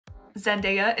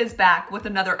Zendaya is back with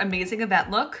another amazing event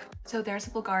look. So there's a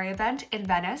Bulgari event in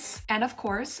Venice, and of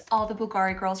course, all the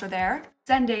Bulgari girls are there.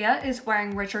 Zendaya is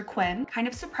wearing Richard Quinn. Kind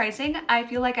of surprising. I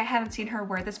feel like I haven't seen her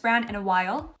wear this brand in a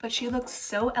while, but she looks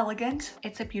so elegant.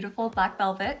 It's a beautiful black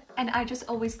velvet, and I just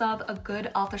always love a good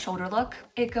off-the-shoulder look.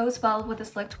 It goes well with a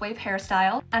slicked wave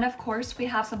hairstyle. And of course, we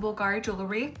have some Bulgari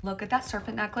jewelry. Look at that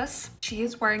serpent necklace. She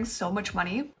is wearing so much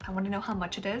money. I want to know how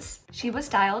much it is. She was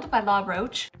styled by La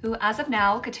Roche, who as of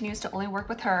now continues to only work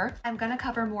with her. I'm gonna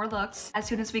cover more looks as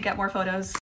soon as we get more photos.